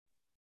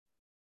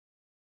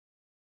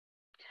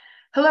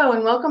Hello,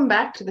 and welcome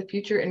back to the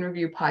Future in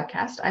Review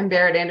podcast. I'm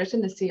Barrett Anderson,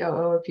 the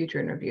COO of Future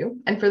in Review.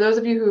 And for those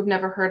of you who have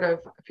never heard of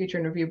Future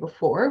in Review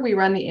before, we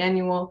run the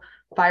annual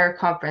FIRE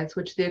conference,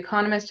 which The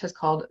Economist has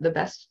called the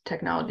best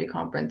technology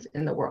conference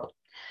in the world.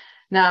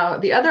 Now,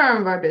 the other arm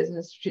of our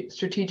business,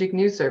 Strategic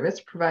News Service,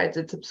 provides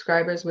its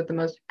subscribers with the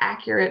most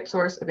accurate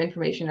source of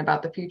information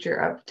about the future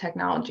of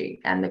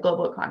technology and the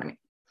global economy.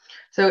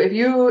 So if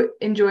you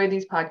enjoy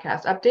these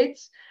podcast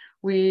updates,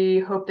 we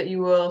hope that you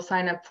will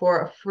sign up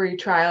for a free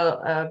trial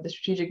of the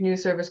Strategic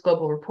News Service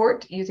Global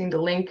Report using the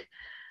link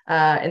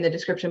in the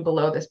description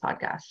below this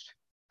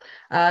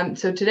podcast.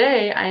 So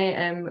today I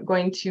am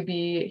going to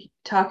be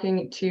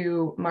talking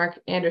to Mark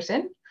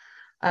Anderson,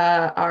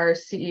 our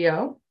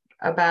CEO,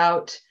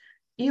 about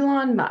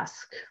Elon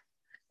Musk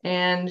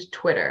and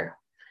Twitter,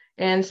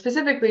 and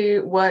specifically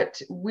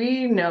what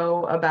we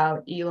know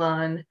about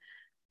Elon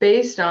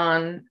based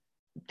on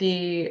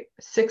the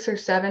 6 or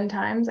 7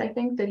 times, I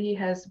think, that he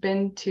has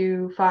been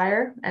to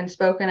FIRE and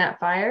spoken at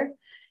FIRE,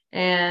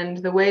 and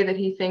the way that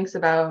he thinks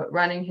about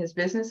running his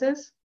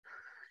businesses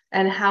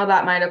and how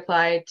that might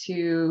apply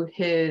to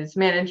his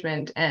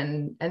management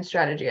and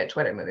strategy at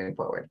Twitter moving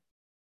forward.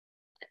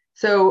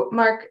 So,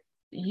 Mark,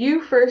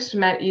 you first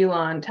met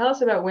Elon. Tell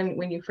us about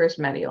when you first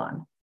met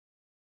Elon.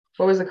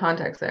 What was the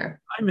context there?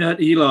 I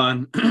met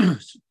Elon,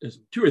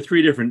 2 or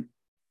 3 different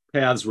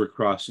paths we're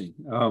crossing.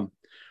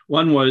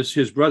 One was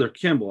his brother,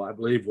 Kimball, I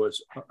believe,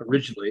 was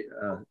originally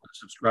a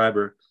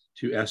subscriber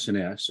to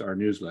SNS, our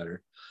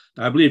newsletter.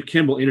 I believe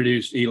Kimball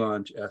introduced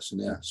Elon to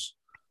SNS.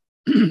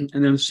 And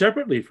then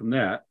separately from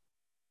that,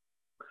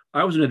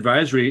 I was an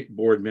advisory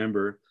board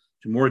member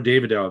to More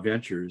Davidow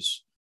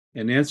Ventures,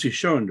 and Nancy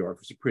Schoendorf,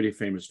 who's a pretty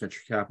famous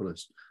venture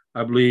capitalist,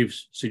 I believe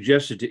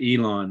suggested to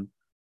Elon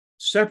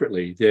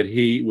separately that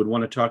he would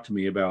want to talk to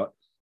me about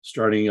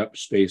starting up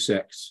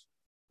SpaceX.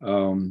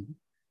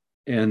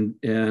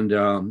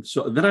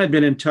 So then I'd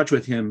been in touch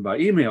with him by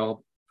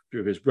email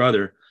through his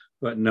brother,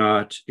 but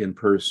not in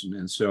person.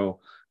 And so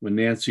when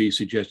Nancy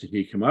suggested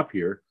he come up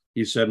here,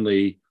 he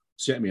suddenly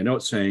sent me a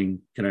note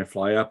saying, "Can I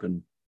fly up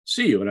and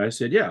see you?" And I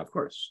said, "Yeah, of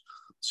course."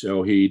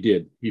 So he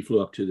did. He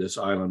flew up to this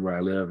island where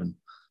I live, and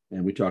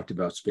we talked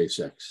about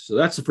SpaceX. So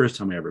that's the first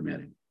time I ever met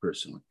him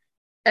personally.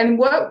 And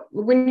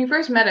when you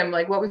first met him,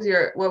 like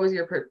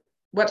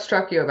what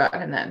struck you about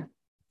him then?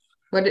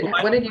 What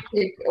did you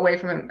take away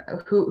from him?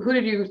 Who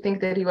did you think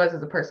that he was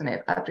as a person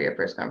after your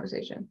first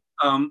conversation?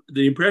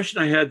 The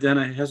impression I had then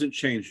hasn't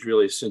changed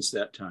really since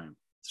that time.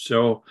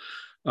 So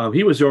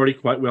he was already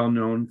quite well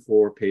known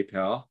for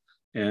PayPal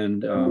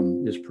and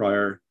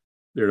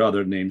there are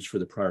other names for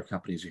the prior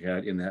companies he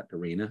had in that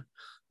arena.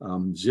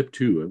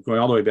 Zip2, going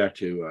all the way back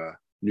to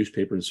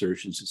newspaper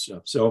insertions and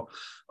stuff. So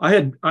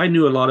I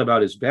knew a lot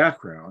about his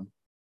background,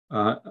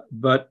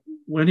 but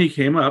when he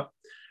came up,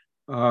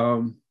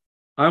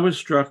 I was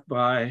struck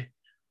by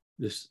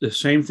the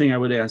same thing I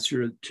would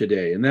answer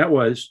today, and that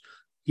was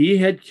he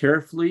had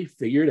carefully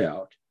figured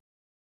out,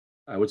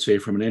 I would say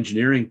from an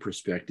engineering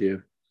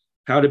perspective,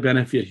 how to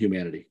benefit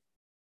humanity.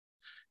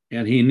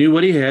 And he knew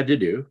what he had to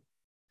do.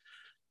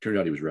 Turned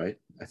out he was right,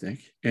 I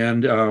think.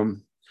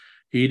 And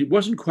he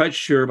wasn't quite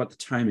sure about the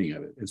timing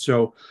of it. And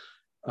so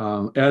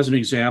as an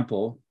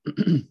example,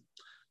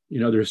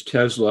 there's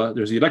Tesla,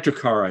 there's the electric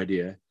car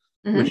idea,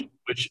 mm-hmm.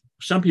 which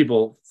some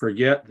people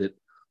forget that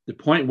the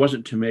point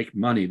wasn't to make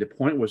money. The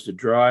point was to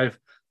drive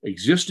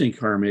existing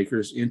car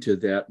makers into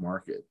that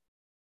market.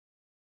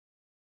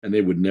 And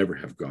they would never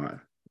have gone,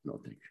 I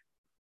don't think,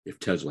 if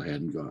Tesla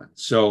hadn't gone.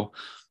 So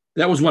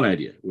that was one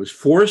idea. It was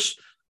force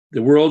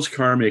the world's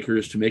car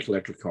makers to make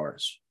electric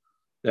cars.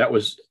 That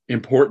was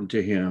important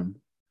to him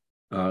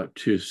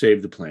to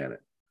save the planet.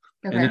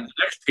 Okay. And then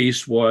the next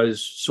piece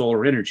was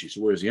solar energy.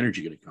 So where's the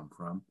energy going to come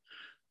from?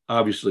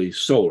 Obviously,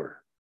 solar.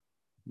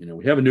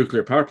 We have a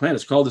nuclear power plant.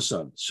 It's called the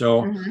sun.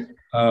 So,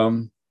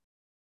 mm-hmm.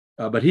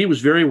 But he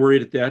was very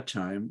worried at that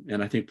time,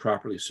 and I think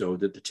properly so,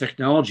 that the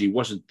technology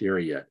wasn't there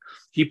yet.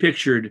 He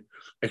pictured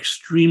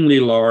extremely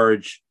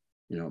large,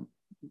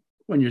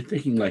 when you're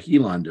thinking like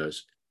Elon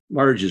does,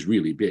 large is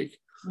really big.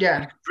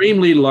 Yeah.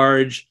 Extremely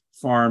large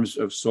farms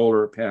of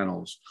solar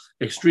panels,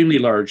 extremely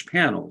large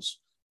panels.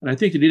 And I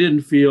think that he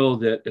didn't feel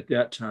that at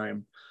that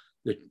time,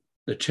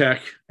 the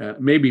tech,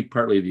 maybe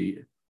partly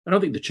I don't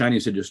think the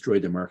Chinese had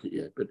destroyed the market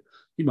yet, but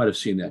he might have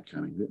seen that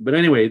coming. But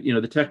anyway,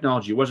 the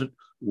technology wasn't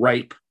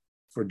ripe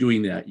for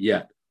doing that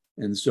yet.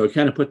 And so it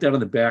kind of put that on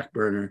the back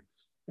burner,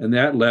 and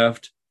that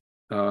left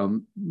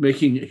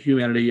making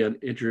humanity an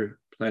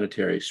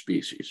interplanetary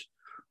species.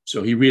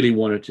 So he really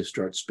wanted to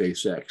start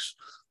SpaceX.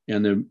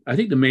 And I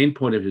think the main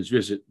point of his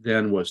visit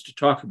then was to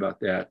talk about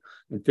that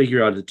and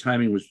figure out if the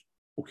timing was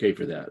okay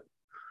for that.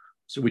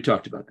 So we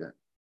talked about that.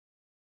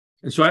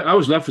 And so I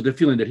was left with the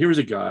feeling that here was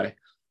a guy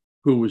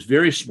who was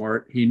very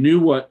smart. He knew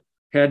what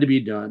had to be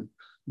done.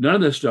 None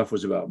of this stuff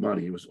was about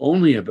money. It was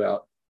only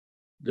about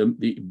the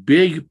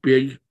big,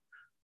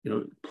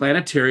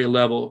 planetary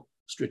level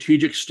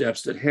strategic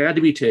steps that had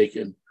to be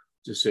taken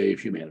to save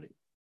humanity.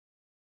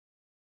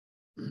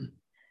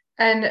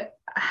 And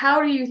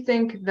how do you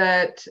think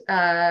that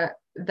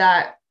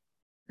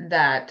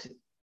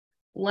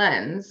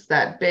lens,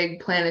 that big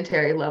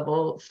planetary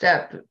level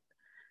step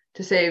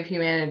to save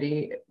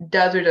humanity,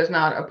 does or does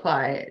not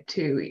apply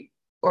to,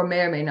 or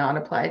may not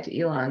apply to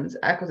Elon's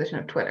acquisition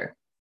of Twitter?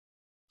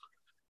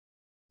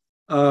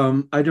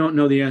 I don't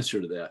know the answer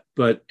to that,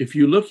 but if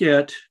you look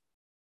at,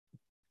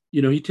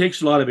 he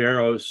takes a lot of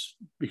arrows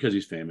because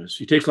he's famous.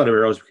 He takes a lot of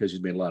arrows because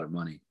he's made a lot of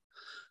money.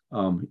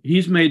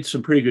 He's made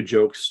some pretty good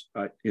jokes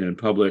in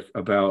public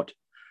about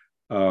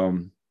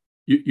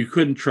you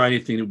couldn't try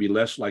anything that would be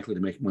less likely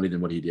to make money than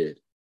what he did.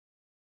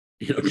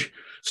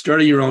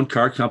 Starting your own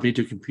car company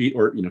to compete,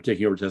 or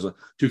taking over Tesla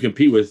to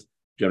compete with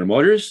General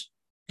Motors,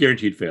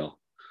 guaranteed fail.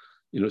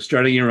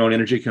 Starting your own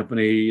energy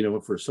company,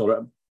 for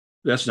solar,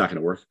 that's not going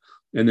to work.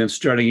 And then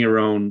starting your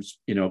own,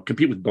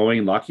 compete with Boeing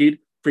and Lockheed,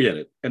 forget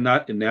it. And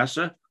not in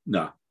NASA,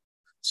 no.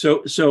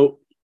 So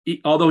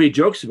although he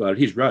jokes about it,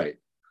 he's right.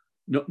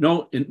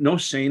 No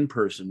sane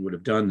person would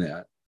have done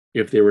that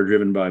if they were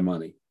driven by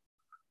money.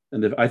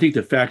 And I think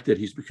the fact that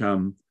he's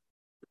become,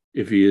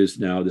 if he is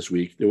now this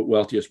week, the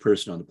wealthiest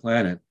person on the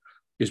planet,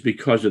 is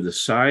because of the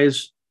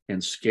size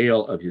and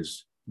scale of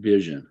his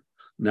vision,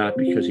 not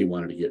because he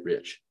wanted to get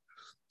rich.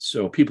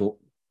 So people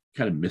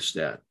kind of miss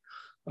that.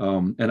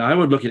 And I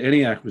would look at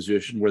any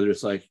acquisition, whether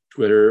it's like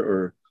Twitter,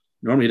 or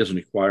normally he doesn't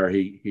acquire,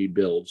 he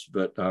builds,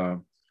 but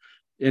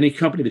any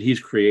company that he's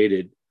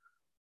created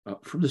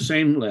from the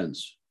same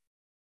lens.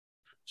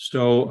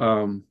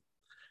 So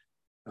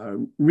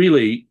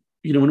really,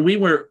 when we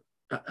were,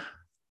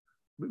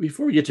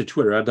 before we get to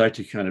Twitter, I'd like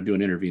to kind of do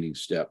an intervening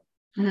step.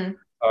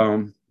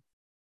 Mm-hmm.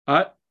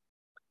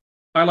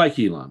 I like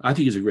Elon. I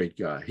think he's a great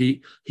guy.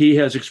 He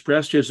has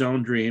expressed his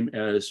own dream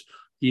as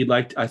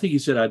I think he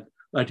said, I'd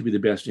like to be the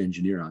best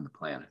engineer on the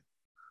planet.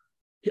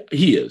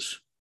 He is.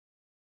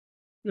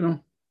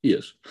 He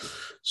is.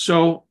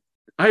 So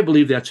I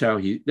believe that's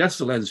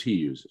the lens he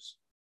uses.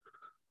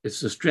 It's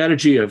the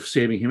strategy of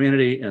saving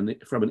humanity, and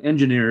from an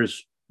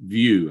engineer's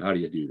view, how do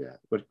you do that?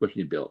 What can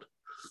you build?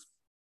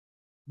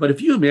 But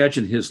if you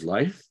imagine his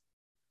life,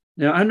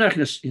 now I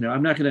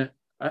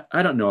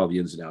don't know all the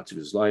ins and outs of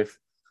his life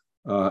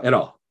at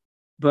all.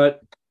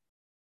 But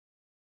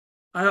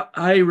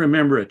I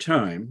remember a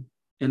time,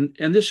 and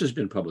this has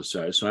been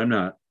publicized, so I'm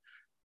not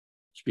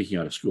speaking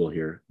out of school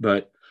here,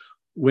 but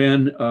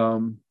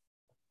when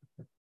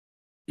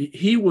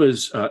he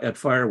was at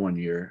Fire one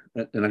year,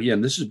 and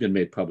again, this has been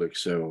made public,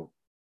 so,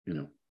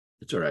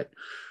 it's all right.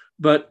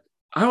 But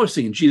I was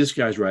thinking, gee, this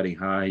guy's riding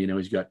high.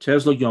 He's got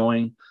Tesla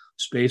going,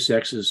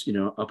 SpaceX is,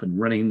 up and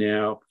running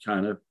now,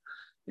 kind of,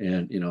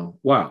 and,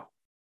 wow,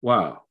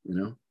 got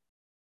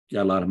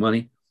a lot of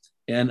money.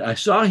 And I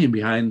saw him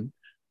behind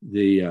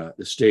the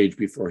stage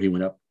before he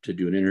went up to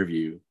do an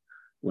interview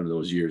one of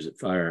those years at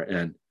Fire,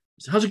 and I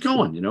said, how's it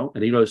going?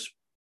 And he goes,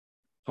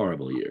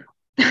 horrible year.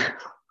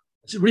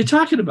 I said, what are you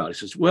talking about? He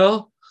says,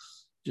 well,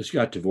 just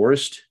got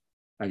divorced.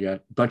 I got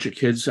a bunch of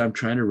kids I'm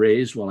trying to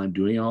raise while I'm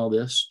doing all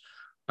this.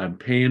 I'm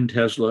paying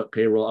Tesla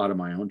payroll out of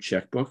my own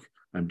checkbook.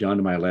 I'm down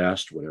to my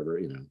last, whatever,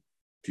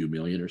 few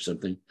million or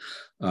something.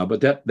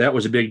 But that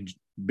was a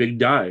big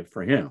dive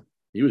for him.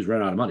 He was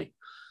running out of money.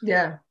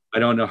 Yeah. I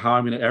don't know how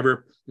I'm going to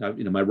ever,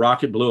 my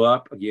rocket blew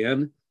up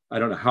again. I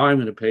don't know how I'm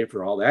going to pay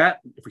for all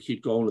that. If we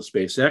keep going with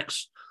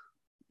SpaceX,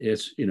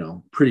 it's,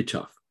 pretty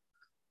tough.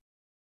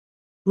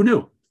 Who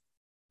knew?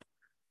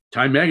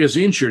 Time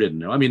Magazine sure didn't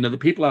know. I mean, the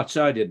people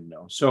outside didn't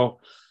know. So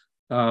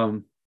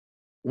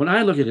when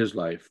I look at his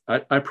life,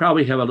 I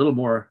probably have a little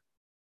more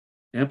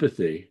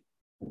empathy.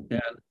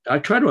 And I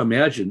try to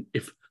imagine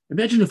if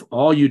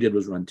all you did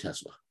was run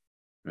Tesla,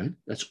 right?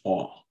 That's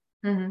all.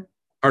 Mm-hmm.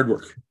 Hard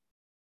work.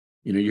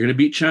 You're going to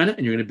beat China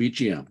and you're going to beat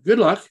GM. Good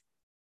luck.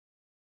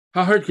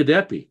 How hard could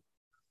that be?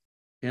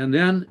 And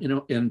then,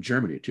 in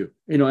Germany too,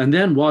 and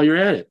then while you're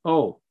at it,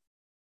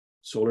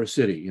 Solar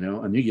City,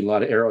 and you get a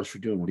lot of arrows for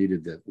doing what he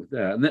did with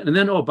that. And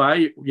then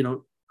buy,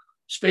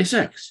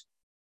 SpaceX.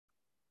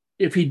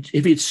 If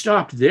he'd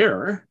stopped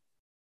there,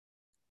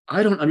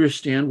 I don't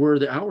understand where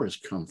the hours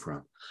come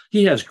from.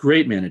 He has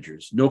great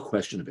managers, no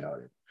question about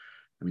it.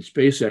 I mean,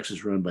 SpaceX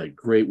is run by a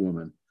great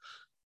woman,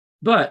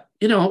 but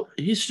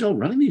he's still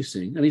running these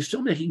things and he's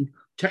still making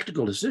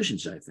technical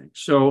decisions, I think.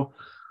 So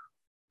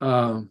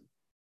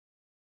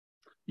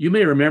you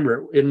may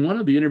remember in one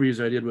of the interviews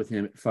I did with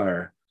him at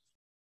Fire,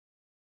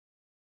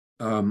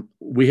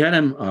 we had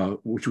him,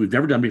 which we've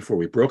never done before.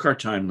 We broke our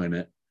time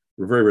limit.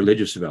 We're very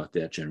religious about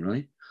that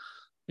generally.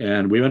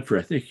 And we went for,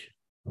 I think,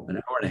 an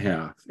hour and a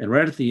half. And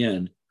right at the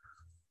end,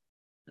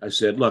 I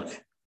said, look,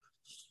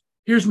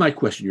 here's my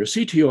question. You're a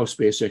CTO of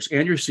SpaceX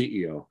and you're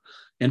CEO.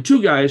 And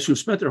two guys who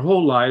spent their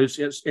whole lives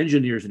as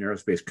engineers in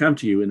aerospace come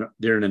to you and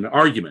they're in an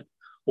argument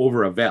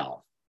over a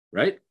valve,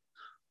 right?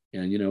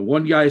 And,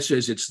 one guy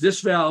says, it's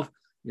this valve.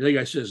 The other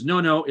guy says,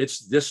 no, it's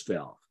this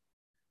valve.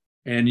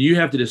 And you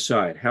have to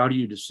decide. How do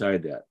you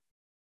decide that?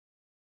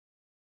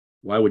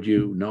 Why would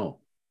you know?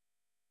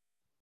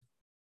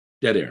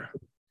 Dead air.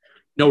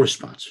 No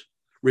response.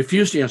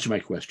 Refused to answer my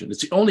question.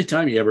 It's the only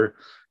time he ever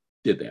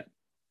did that.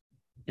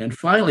 And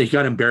finally, it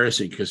got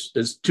embarrassing because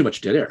there's too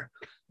much dead air.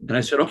 And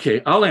I said,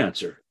 okay, I'll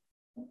answer.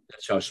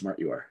 That's how smart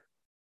you are.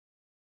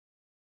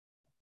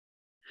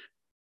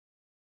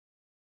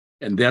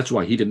 And that's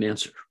why he didn't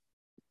answer,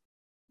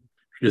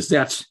 because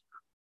that's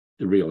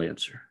the real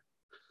answer.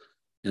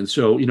 And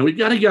so, we've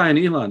got a guy in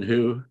Elon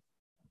who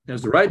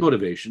has the right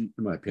motivation,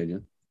 in my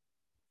opinion.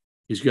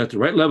 He's got the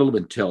right level of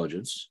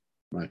intelligence,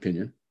 in my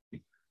opinion.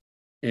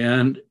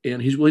 And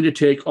he's willing to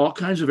take all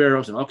kinds of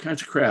arrows and all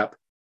kinds of crap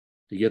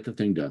to get the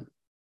thing done.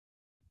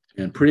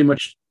 And pretty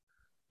much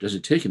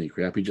doesn't take any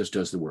crap. He just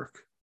does the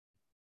work.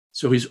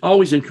 So he's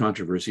always in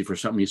controversy for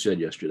something he said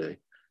yesterday.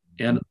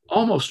 And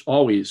almost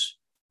always,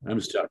 I'm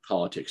just out of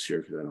politics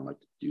here because I don't like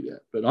to do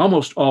that, but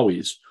almost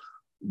always,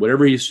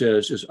 whatever he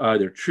says is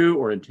either true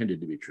or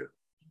intended to be true.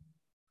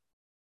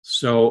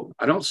 So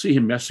I don't see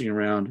him messing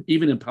around,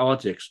 even in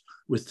politics,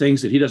 with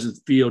things that he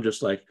doesn't feel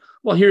just like,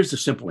 well, here's the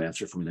simple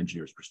answer from an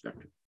engineer's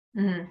perspective.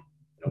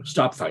 Mm-hmm.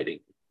 Stop fighting,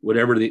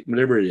 whatever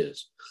it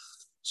is.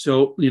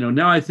 So,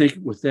 now I think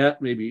with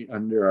that maybe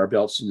under our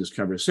belts in this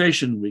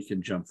conversation, we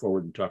can jump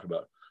forward and talk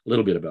about a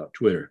little bit about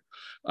Twitter.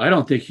 I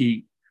don't think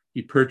he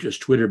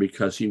purchased Twitter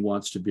because he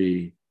wants to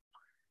be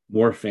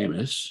more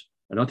famous.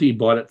 I don't think he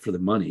bought it for the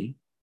money.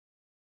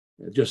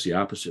 Just the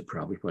opposite,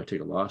 probably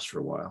take a loss for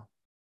a while.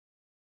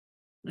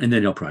 And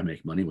then he'll probably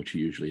make money, which he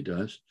usually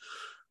does.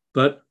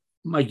 But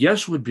my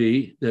guess would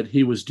be that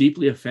he was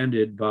deeply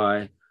offended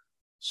by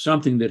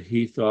something that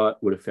he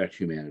thought would affect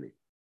humanity.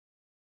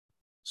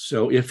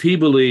 So if he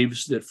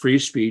believes that free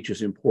speech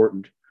is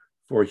important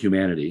for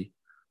humanity,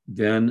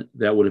 then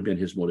that would have been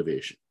his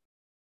motivation.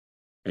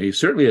 And he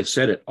certainly has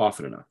said it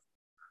often enough.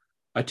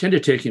 I tend to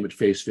take him at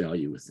face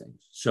value with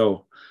things.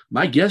 So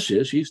my guess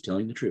is he's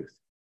telling the truth,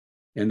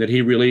 and that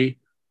he really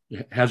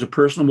has a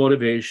personal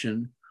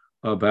motivation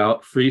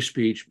about free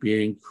speech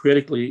being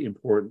critically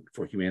important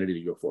for humanity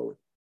to go forward.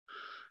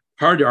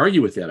 Hard to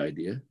argue with that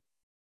idea.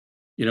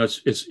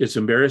 It's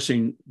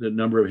embarrassing the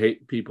number of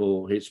hate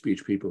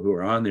speech people who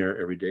are on there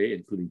every day,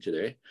 including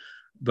today,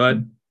 but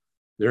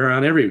they're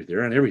on everything.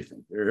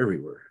 They're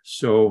everywhere.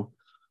 So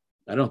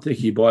I don't think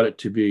he bought it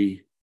to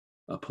be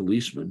a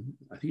policeman.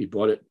 I think he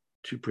bought it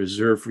to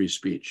preserve free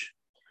speech.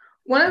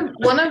 One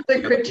of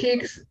the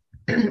critiques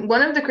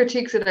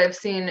that I've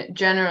seen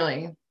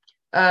generally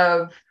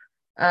of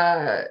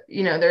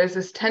there's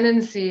this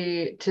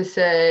tendency to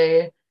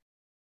say,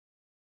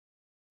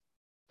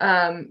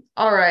 all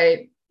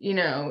right,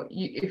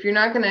 if you're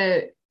not going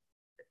to,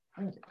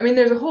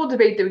 there's a whole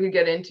debate that we could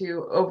get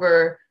into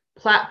over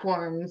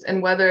platforms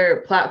and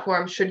whether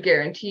platforms should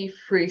guarantee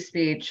free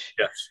speech.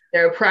 Yes.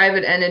 They're a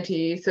private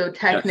entity, so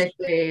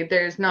technically yes.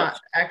 There's not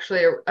yes.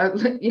 actually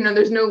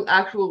there's no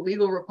actual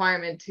legal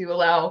requirement to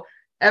allow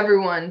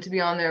everyone to be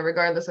on there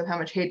regardless of how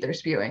much hate they're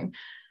spewing.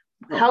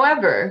 Oh.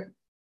 However,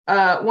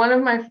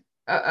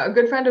 a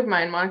good friend of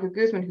mine, Monica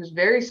Guzman, who's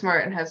very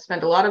smart and has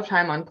spent a lot of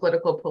time on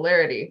political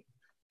polarity,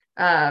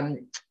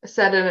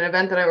 said at an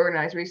event that I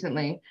organized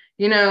recently,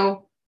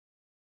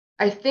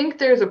 I think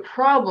there's a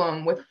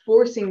problem with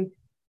forcing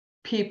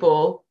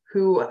people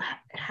who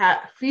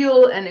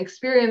feel and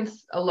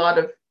experience a lot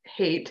of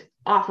hate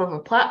off of a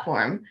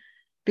platform,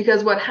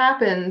 because what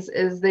happens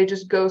is they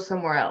just go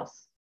somewhere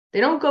else. They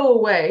don't go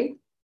away.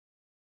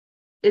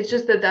 It's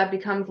just that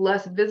becomes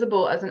less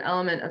visible as an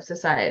element of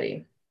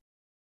society.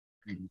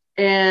 Mm-hmm.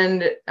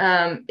 And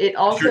it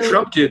also... Sure,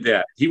 Trump did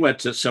that. He went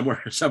to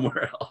somewhere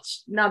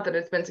else. Not that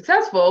it's been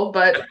successful,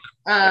 but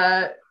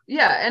yeah.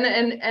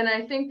 And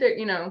I think that,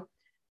 and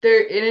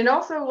it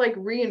also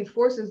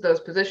reinforces those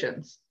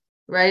positions,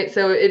 right?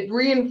 So it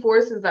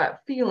reinforces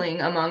that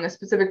feeling among a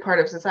specific part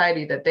of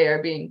society that they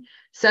are being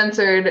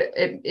censored.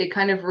 It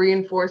kind of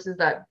reinforces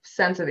that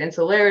sense of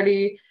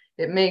insularity.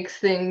 It makes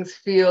things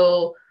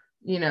feel,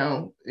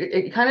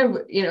 it kind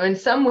of, in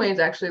some ways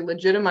actually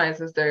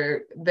legitimizes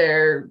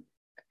their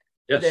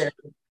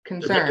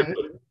concern.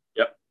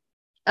 Yep.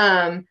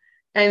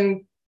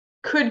 And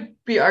could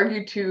be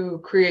argued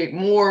to create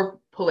more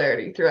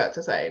polarity throughout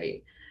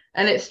society.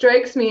 And it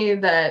strikes me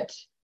that,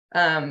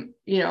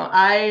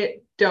 I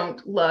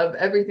don't love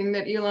everything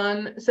that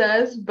Elon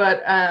says,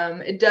 but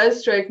it does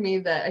strike me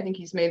that I think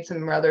he's made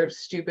some rather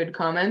stupid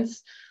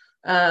comments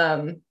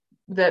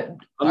that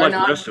unlike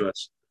the rest of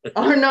us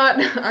are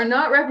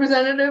not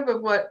representative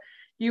of what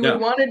you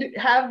would want to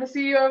have the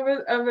CEO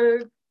of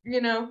a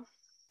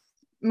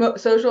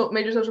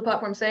major social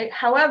platform say.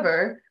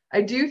 However,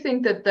 I do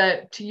think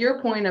that to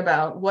your point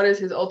about what is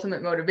his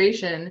ultimate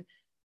motivation,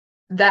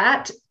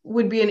 that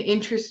would be an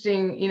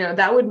interesting,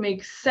 that would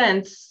make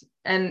sense.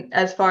 And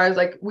as far as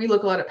we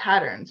look a lot at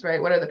patterns,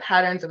 right? What are the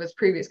patterns of his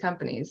previous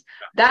companies?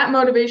 That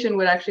motivation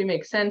would actually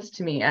make sense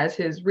to me as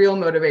his real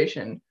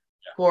motivation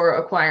for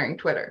acquiring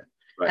Twitter.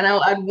 Right. And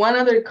I'll add one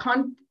other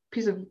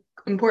piece of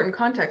important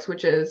context,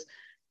 which is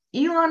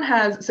Elon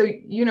has,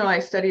 I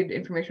studied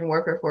information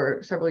warfare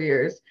for several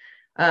years.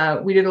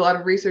 We did a lot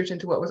of research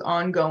into what was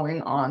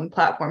ongoing on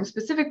platforms,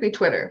 specifically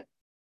Twitter.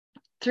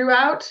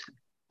 Throughout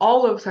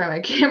all of, sorry,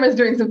 my camera's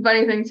doing some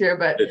funny things here,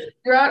 but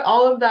throughout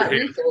all of that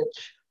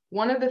research,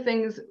 one of the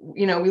things,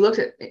 we looked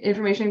at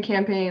information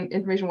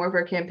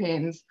warfare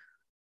campaigns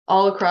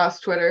all across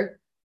Twitter.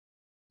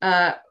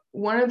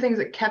 One of the things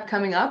that kept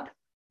coming up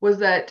was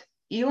that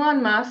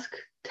Elon Musk,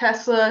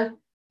 Tesla,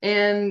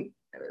 and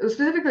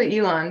specifically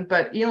Elon,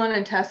 but Elon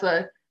and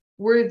Tesla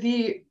were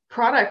the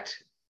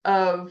product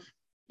of,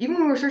 even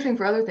when we were searching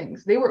for other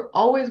things, they were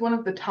always one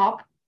of the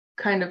top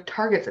kind of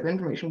targets of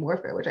information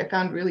warfare, which I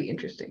found really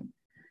interesting.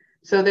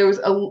 So there was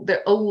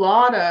a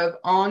lot of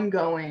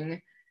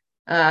ongoing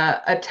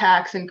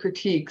attacks and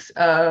critiques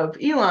of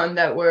Elon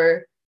that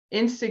were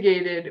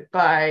instigated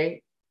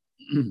by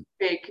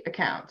fake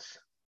accounts,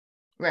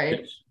 right?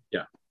 Yes.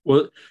 Yeah.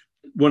 Well,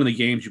 one of the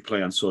games you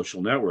play on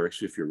social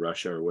networks, if you're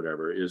Russia or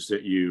whatever, is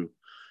that you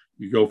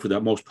go for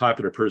that most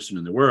popular person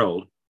in the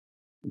world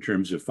in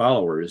terms of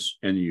followers,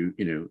 and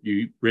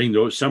you bring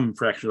those, some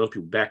fraction of those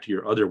people, back to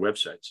your other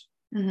websites.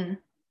 Mm-hmm.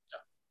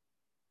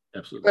 Yeah,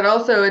 absolutely. But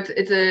also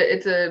it's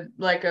a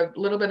like a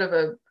little bit of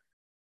a,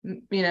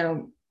 you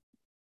know,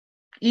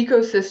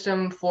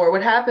 ecosystem. For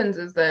what happens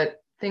is that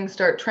things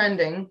start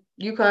trending,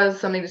 you cause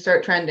something to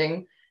start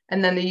trending,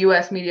 and then the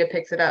US media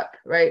picks it up,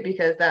 right?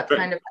 Because that's Right.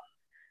 kind of,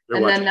 They're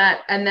and watching.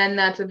 then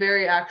that's a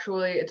very,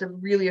 actually it's a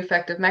really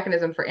effective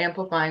mechanism for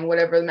amplifying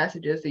whatever the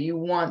message is that you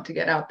want to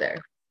get out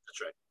there.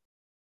 That's right.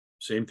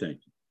 Same thing.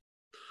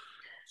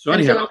 So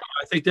And anyhow, so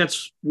I think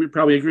we're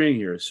probably agreeing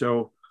here.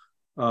 So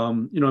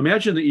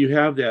imagine that you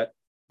have that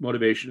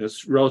motivation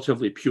that's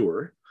relatively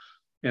pure,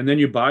 and then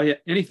you buy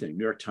anything,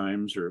 New York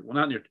Times, or,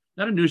 well,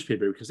 not a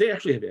newspaper, because they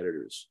actually have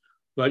editors,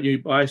 but you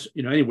buy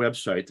any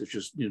website that's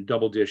just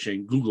double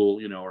dishing,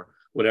 Google, or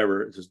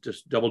whatever, it's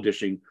just double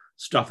dishing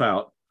stuff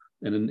out,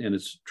 and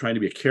it's trying to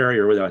be a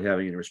carrier without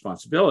having any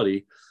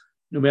responsibility.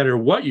 No matter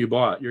what you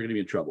bought, you're going to be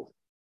in trouble.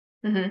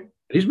 mm-hmm.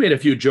 He's made a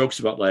few jokes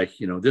about, like,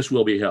 this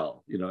will be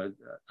hell.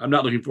 I'm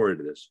not looking forward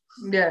to this.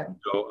 Yeah.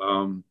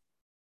 So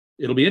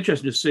it'll be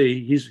interesting to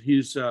see.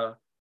 He's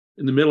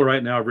in the middle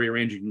right now of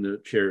rearranging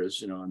the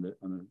chairs, on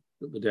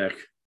the deck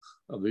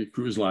of the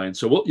cruise line.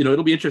 So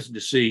it'll be interesting to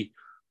see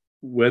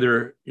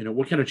whether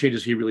what kind of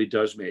changes he really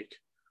does make.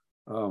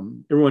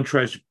 Everyone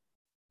tries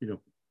to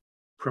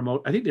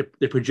promote. I think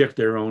they project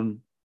their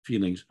own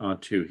feelings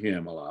onto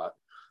him a lot.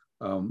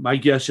 My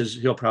guess is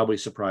he'll probably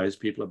surprise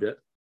people a bit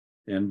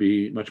and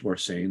be much more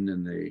sane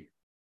than they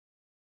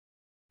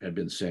had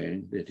been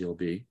saying that he'll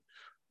be.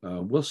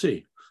 We'll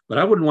see. But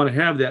I wouldn't want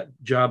to have that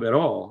job at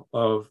all.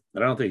 I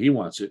don't think he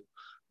wants it,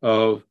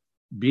 of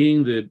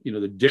being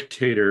the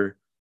dictator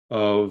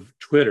of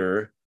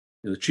Twitter,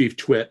 the chief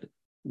twit,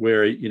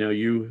 where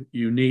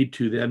you need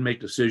to then make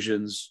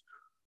decisions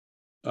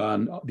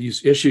on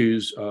these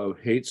issues of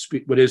hate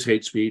speech. What is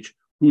hate speech?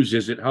 Whose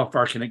is it? How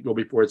far can it go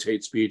before it's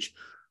hate speech?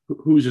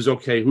 Whose is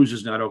okay? Whose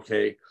is not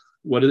okay?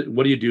 What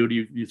do you do? Do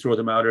you throw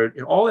them out, or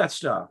all that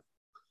stuff?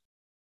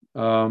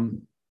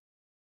 On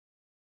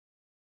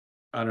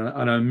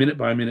a minute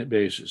by minute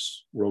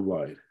basis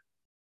worldwide.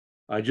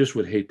 I just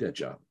would hate that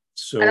job.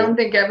 So I don't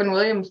think Evan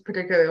Williams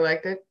particularly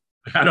liked it.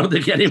 I don't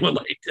think anyone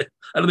liked it.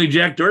 I don't think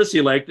Jack Dorsey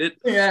liked it.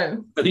 Yeah.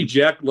 I think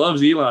Jack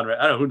loves Elon, right?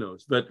 I don't know, who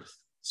knows. But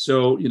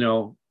so,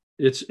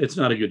 it's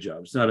not a good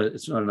job. It's not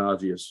an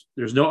obvious,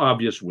 there's no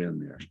obvious win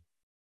there.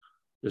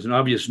 There's an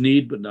obvious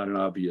need, but not an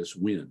obvious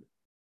win.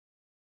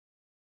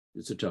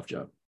 It's a tough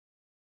job.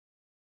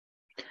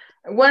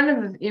 One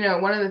of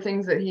the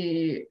things that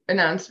he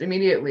announced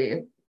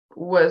immediately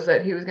was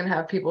that he was going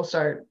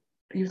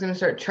to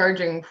start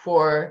charging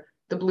for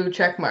the blue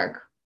check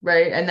mark,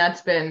 right? And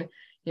that's been,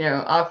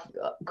 off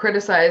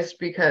criticized,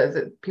 because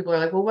people are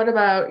like, well, what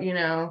about,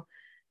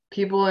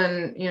 people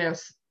in,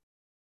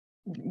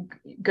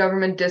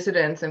 government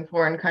dissidents in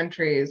foreign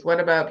countries? What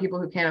about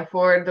people who can't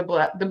afford the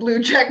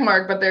blue check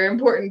mark, but they're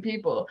important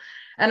people?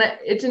 And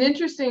it's an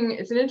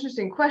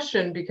interesting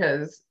question,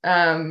 because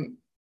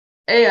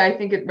I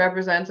think it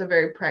represents a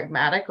very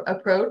pragmatic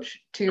approach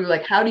to,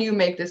 like, how do you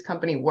make this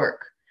company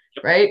work,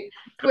 right?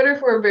 Twitter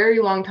for a very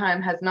long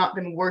time has not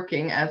been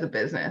working as a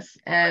business,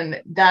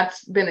 and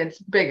that's been its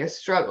biggest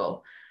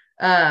struggle.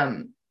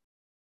 But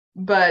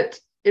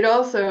it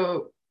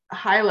also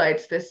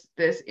highlights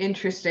this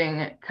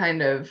interesting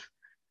kind of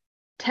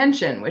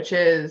tension, which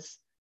is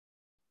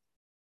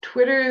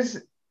Twitter's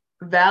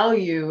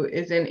value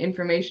is in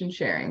information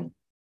sharing,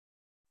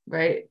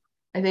 right?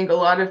 I think a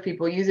lot of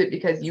people use it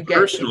because you get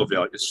personal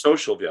value, it's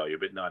social value,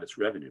 but not its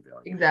revenue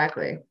value.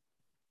 Exactly.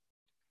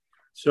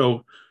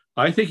 So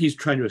I think he's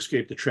trying to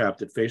escape the trap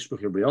that Facebook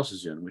and everybody else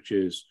is in, which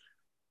is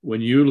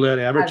when you let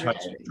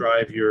advertising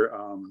drive your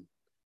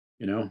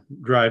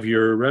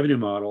revenue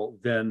model,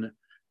 then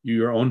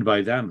you are owned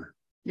by them.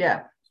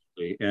 Yeah.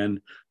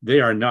 And they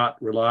are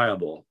not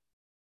reliable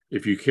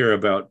if you care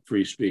about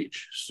free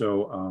speech.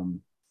 So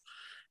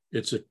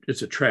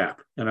it's a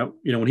trap. And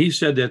when he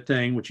said that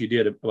thing, which he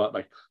did about,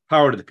 like,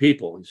 power to the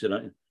people, he said,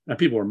 and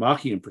people were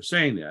mocking him for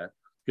saying that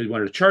because he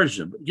wanted to charge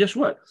them. But guess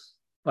what?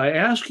 By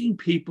asking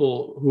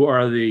people who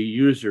are the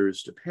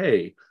users to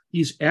pay,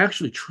 he's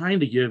actually trying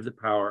to give the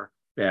power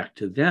back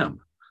to them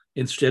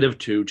instead of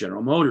to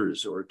General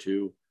Motors or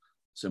to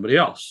somebody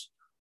else.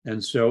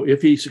 And so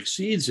if he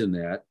succeeds in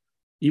that,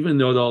 even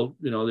though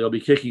they'll be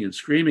kicking and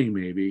screaming,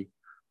 maybe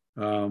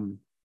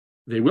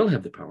they will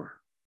have the power.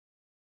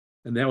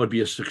 And that would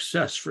be a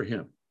success for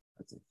him,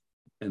 I think,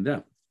 and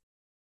them.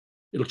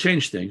 it'll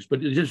change things.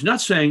 But it's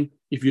not saying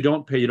if you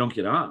don't pay, you don't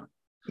get on.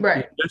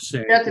 Right. It's just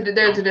saying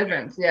There's a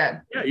difference.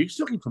 Yeah. Yeah, you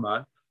still can come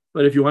on.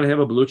 But if you want to have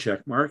a blue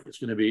check mark, it's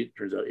going to be,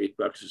 turns out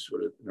 $8 is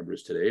what the number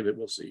is today, but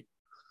we'll see.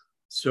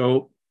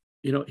 So,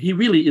 he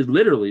really is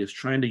literally is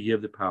trying to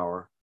give the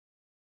power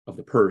of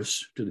the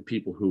purse to the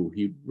people who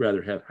he'd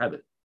rather have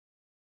it.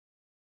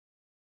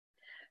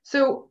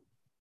 So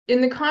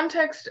in the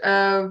context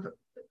of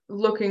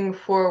looking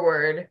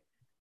forward,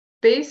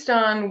 based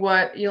on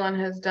what Elon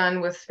has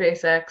done with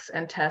SpaceX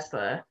and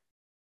Tesla,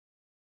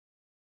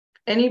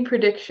 any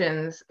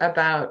predictions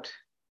about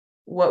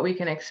what we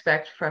can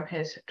expect from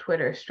his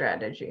Twitter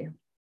strategy?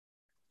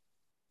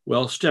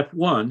 Well, step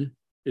one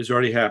is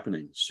already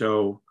happening.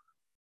 So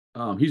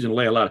he's going to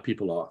lay a lot of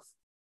people off.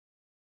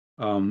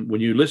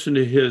 When you listen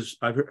to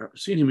I've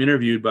seen him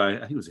interviewed by, I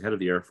think it was the head of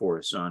the Air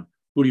Force on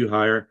who do you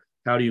hire?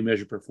 How do you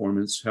measure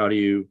performance? How do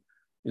you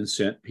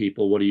incent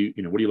people? What are you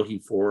looking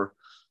for?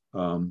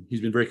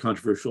 He's been very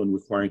controversial in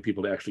requiring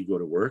people to actually go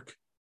to work.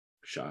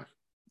 Shock,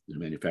 the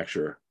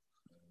manufacturer.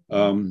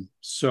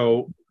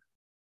 So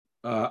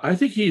I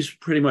think he's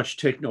pretty much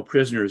taken no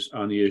prisoners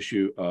on the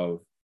issue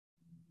of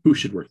who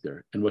should work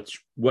there and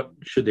what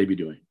should they be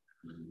doing.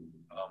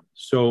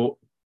 So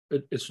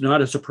it's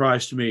not a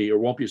surprise to me, or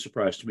won't be a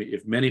surprise to me,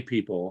 if many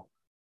people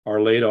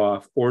are laid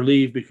off or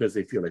leave because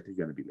they feel like they're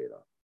going to be laid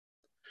off.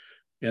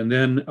 And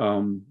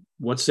then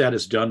once that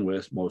is done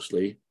with,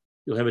 mostly,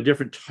 you'll have a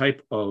different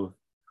type of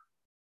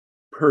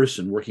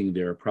person working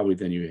there probably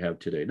than you have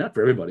today. Not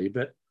for everybody,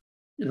 but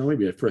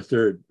maybe for a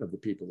third of the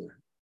people there,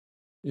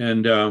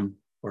 and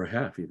or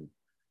half even.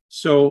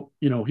 So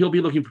he'll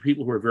be looking for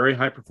people who are very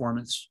high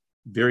performance,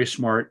 very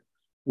smart,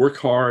 work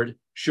hard,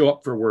 show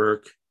up for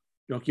work,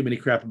 don't give any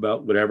crap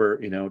about whatever,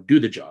 do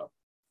the job.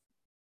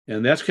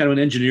 And that's kind of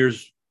an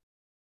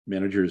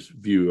manager's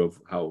view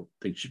of how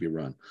things should be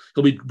run.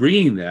 He'll be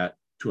bringing that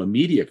to a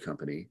media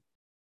company.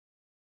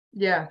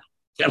 Yeah.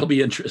 That'll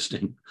be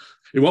interesting.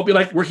 It won't be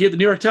like working at the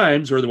New York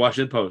Times or the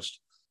Washington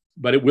Post,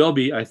 but it will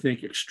be, I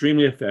think,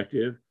 extremely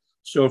effective.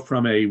 So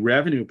from a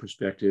revenue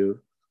perspective,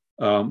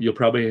 you'll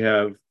probably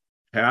have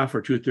half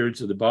or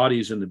 2/3 of the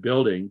bodies in the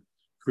building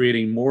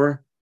creating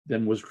more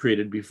than was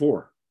created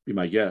before, be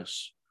my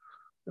guess.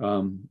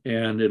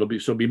 And it'll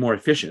be more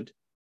efficient.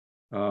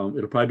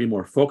 It'll probably be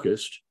more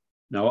focused.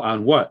 Now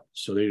on what?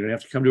 So they're going to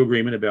have to come to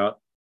agreement about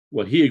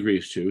what he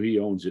agrees to. He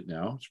owns it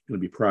now. It's going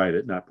to be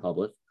private, not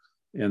public.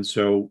 And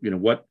so,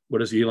 what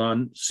does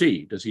Elon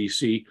see? Does he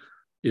see,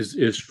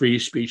 is free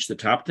speech the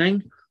top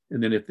thing?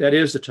 And then if that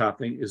is the top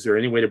thing, is there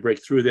any way to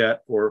break through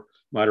that for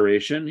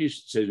moderation? He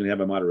says he's going to have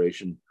a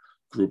moderation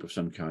group of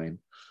some kind,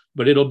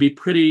 but it'll be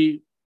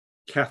pretty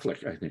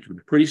Catholic, I think. It'll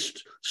be pretty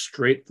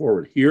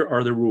straightforward. Here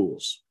are the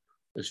rules.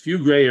 As few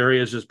gray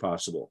areas as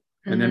possible,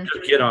 and then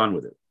just get on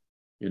with it.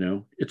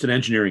 It's an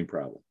engineering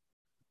problem.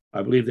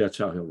 I believe that's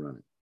how he'll run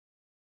it.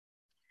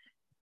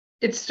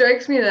 It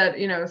strikes me that,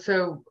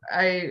 so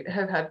I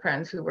have had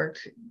friends who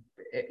worked,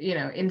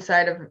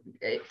 inside of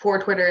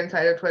Twitter.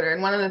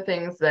 And one of the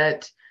things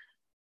that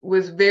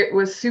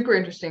was super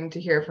interesting to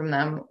hear from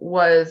them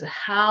was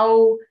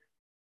how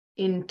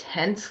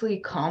intensely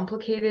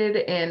complicated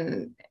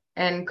and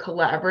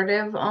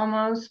collaborative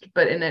almost,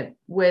 but in a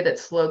way that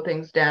slowed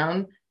things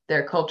down,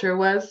 their culture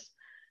was.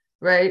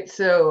 Right.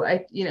 So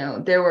you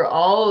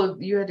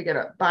had to get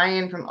a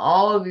buy-in from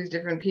all of these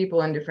different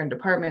people in different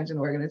departments and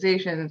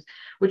organizations,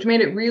 which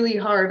made it really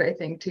hard, I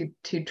think,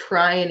 to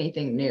try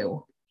anything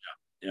new.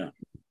 Yeah.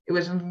 It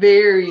was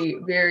very,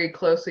 very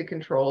closely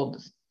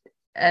controlled.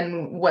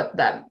 And what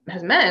that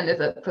has meant is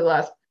that for the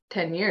last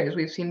 10 years,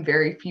 we've seen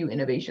very few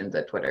innovations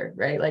at Twitter,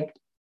 right?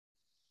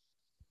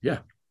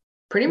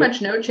 Pretty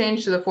much no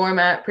change to the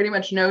format, pretty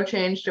much no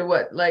change to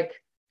what,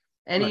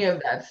 any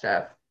of that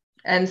stuff.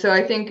 And so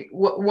I think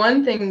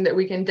one thing that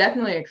we can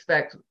definitely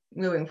expect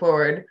moving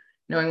forward,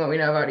 knowing what we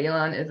know about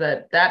Elon, is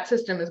that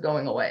system is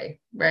going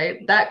away, right?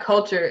 That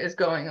culture is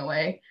going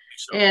away.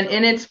 And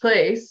in its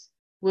place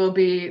will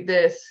be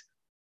this,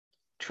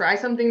 try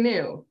something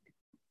new.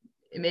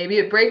 Maybe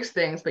it breaks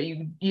things, but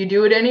you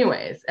do it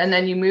anyways. And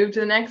then you move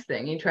to the next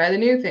thing. You try the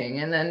new thing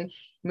and then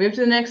move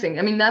to the next thing.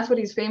 I mean, that's what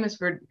he's famous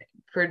for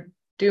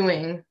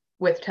doing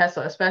with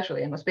Tesla,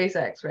 especially, and with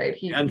SpaceX, right?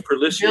 And for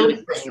listening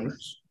to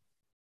things.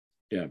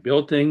 Yeah,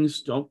 build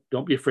things.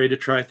 Don't be afraid to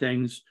try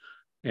things,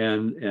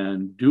 and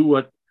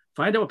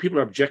find out what people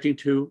are objecting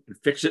to and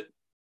fix it.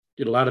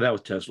 Did a lot of that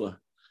with Tesla,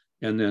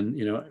 and then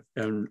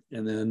and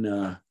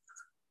then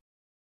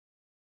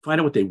find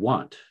out what they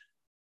want.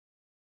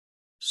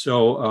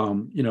 So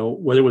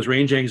whether it was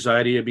range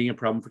anxiety or being a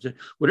problem for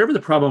whatever the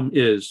problem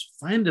is,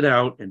 find it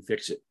out and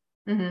fix it.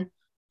 Mm-hmm.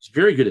 It's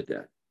very good at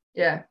that.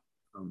 Yeah.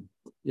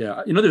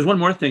 There's one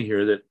more thing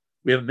here that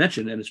we haven't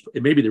mentioned, and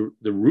it may be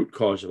the root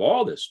cause of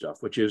all this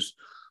stuff, which is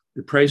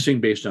the pricing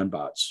based on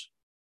bots.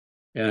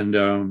 And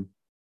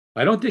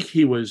I don't think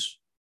he was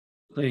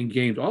playing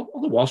games. All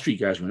the Wall Street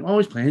guys were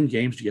always playing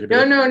games to get a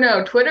No, better.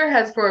 no. Twitter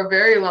has for a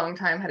very long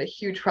time had a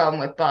huge problem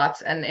with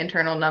bots and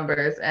internal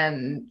numbers,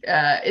 and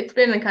it's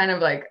been a kind of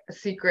like a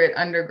secret,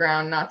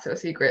 underground, not so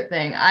secret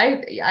thing.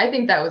 I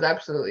think that was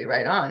absolutely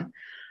right on.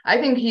 I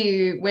think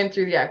he went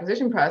through the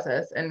acquisition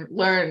process and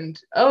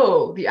learned,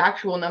 oh, the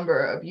actual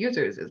number of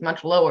users is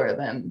much lower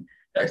than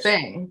they're Yes.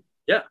 saying.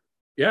 Yeah,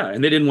 yeah,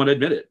 and they didn't want to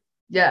admit it.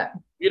 Yeah.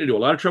 You get into a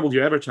lot of trouble with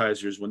your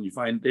advertisers when they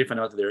find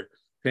out that they're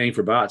paying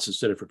for bots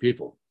instead of for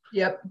people.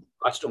 Yep.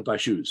 Bots don't buy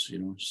shoes,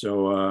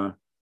 So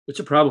it's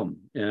a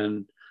problem,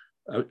 and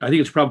I think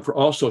it's a problem for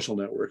all social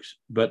networks.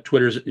 But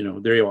Twitter's,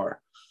 there you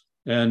are.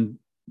 And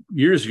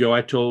years ago,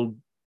 I told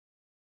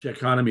the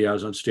economy, I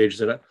was on stage,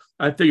 that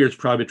I figure it's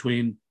probably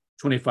between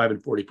 25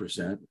 and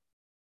 40%.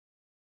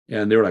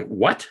 And they were like,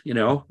 "What?"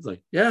 It's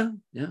like, yeah.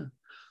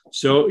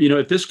 So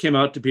if this came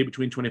out to be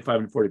between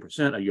 25 and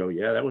 40%, I go,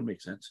 yeah, that would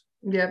make sense.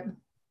 Yep.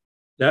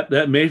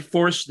 That may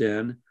force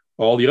then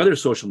all the other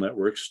social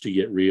networks to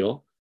get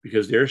real,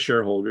 because their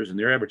shareholders and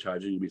their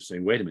advertisers will be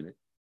saying, wait a minute,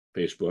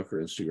 Facebook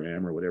or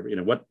Instagram or whatever,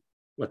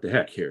 what the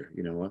heck here?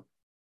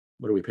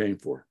 What are we paying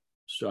for?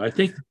 So I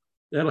think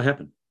that'll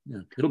happen.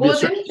 Yeah,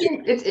 it's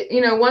interesting. It's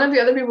one of the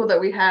other people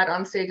that we had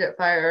on stage at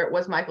Fire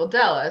was Michael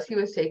Dell, as he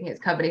was taking his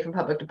company from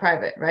public to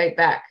private, right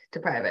back to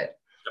private.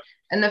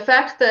 And the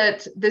fact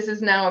that this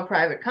is now a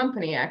private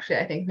company, actually,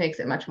 I think makes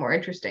it much more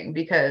interesting,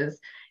 because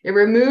it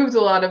removes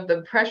a lot of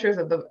the pressures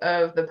of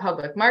the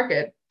public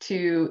market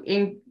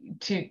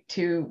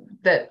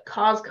that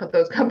cause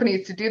those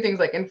companies to do things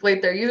like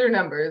inflate their user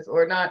numbers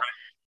or not.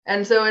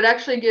 And so it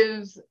actually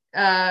gives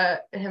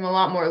him a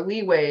lot more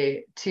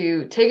leeway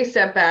to take a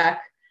step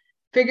back,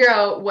 figure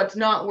out what's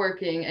not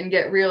working, and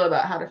get real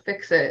about how to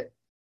fix it.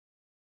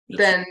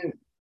 Yes.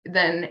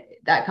 than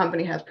that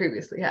company has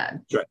previously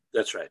had.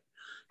 That's right.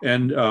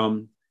 And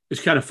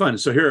it's kind of fun.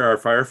 So here are our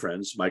Fire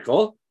friends,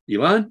 Michael,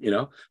 Elon.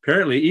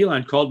 Apparently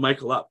Elon called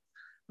Michael up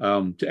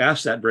to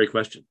ask that very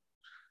question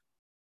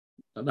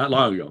not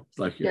long ago. It's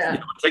like,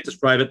 take this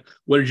private.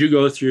 What did you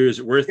go through? Is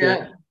it worth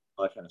it?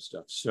 All that kind of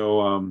stuff.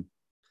 So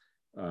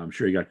I'm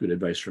sure you got good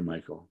advice from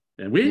Michael.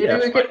 And maybe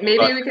we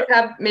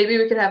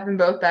could have them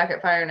both back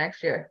at Fire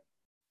next year.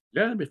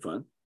 Yeah, that'd be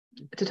fun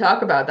to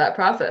talk about that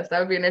process. That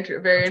would be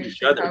very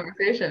interesting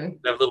conversation.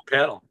 Have a little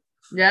panel.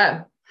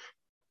 Yeah.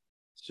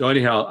 So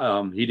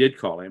anyhow, he did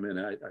call him, and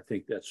I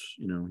think that's,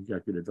 he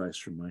got good advice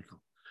from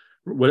Michael.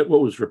 What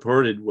was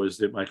reported was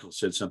that Michael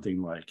said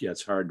something like, yeah,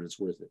 it's hard, but it's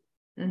worth it.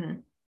 Mm-hmm.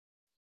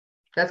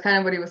 That's kind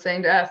of what he was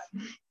saying to us.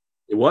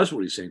 It was what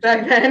he was saying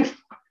back then.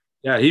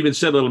 Yeah, he even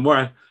said a little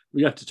more.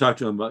 We got to talk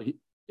to him about,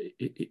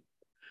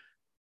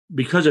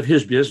 because of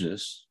his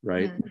business,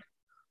 right?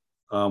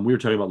 Mm-hmm. We were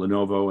talking about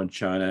Lenovo and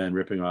China and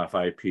ripping off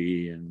IP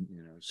and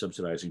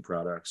subsidizing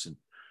products.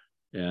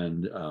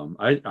 And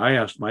I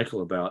asked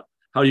Michael about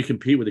how you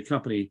compete with a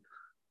company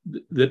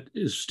that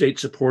is state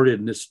supported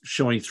and is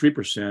showing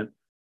 3%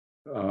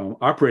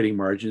 operating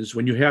margins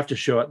when you have to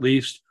show at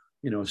least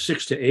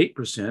 6 to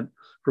 8%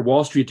 for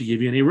Wall Street to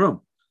give you any room.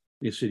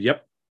 And he said,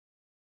 "Yep,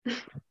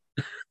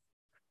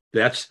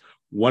 that's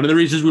one of the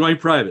reasons we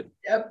went private."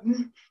 Yep,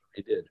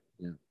 I did.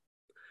 Yeah.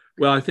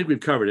 Well, I think we've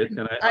covered it,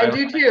 and I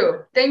do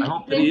too. I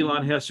hope that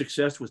Elon has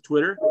success with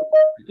Twitter.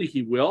 I think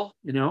he will.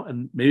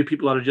 And maybe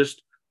people ought to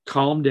just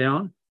calm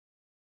down.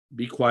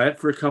 Be quiet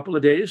for a couple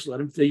of days,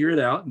 let him figure it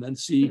out, and then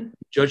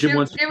judge him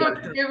once. Give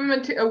him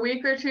a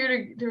week or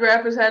two to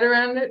wrap his head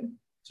around it.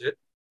 That's it.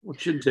 Well,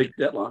 it shouldn't take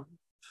that long.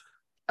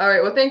 All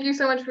right. Well, thank you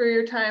so much for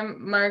your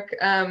time, Mark.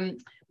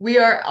 We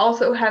are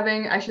also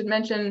having, I should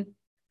mention,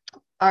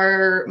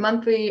 our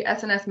monthly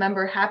SNS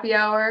member happy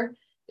hour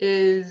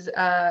is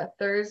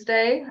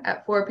Thursday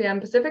at 4 p.m.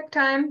 Pacific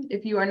time.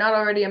 If you are not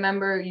already a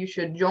member, you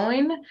should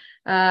join,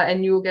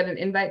 and you will get an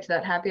invite to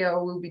that happy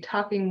hour. We'll be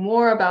talking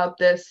more about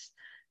this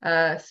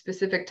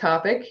specific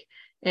topic,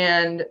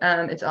 and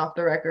it's off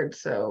the record,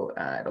 so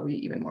it'll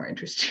be even more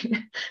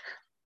interesting.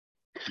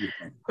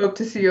 Hope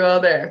to see you all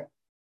there.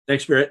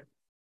 Thanks, Barrett.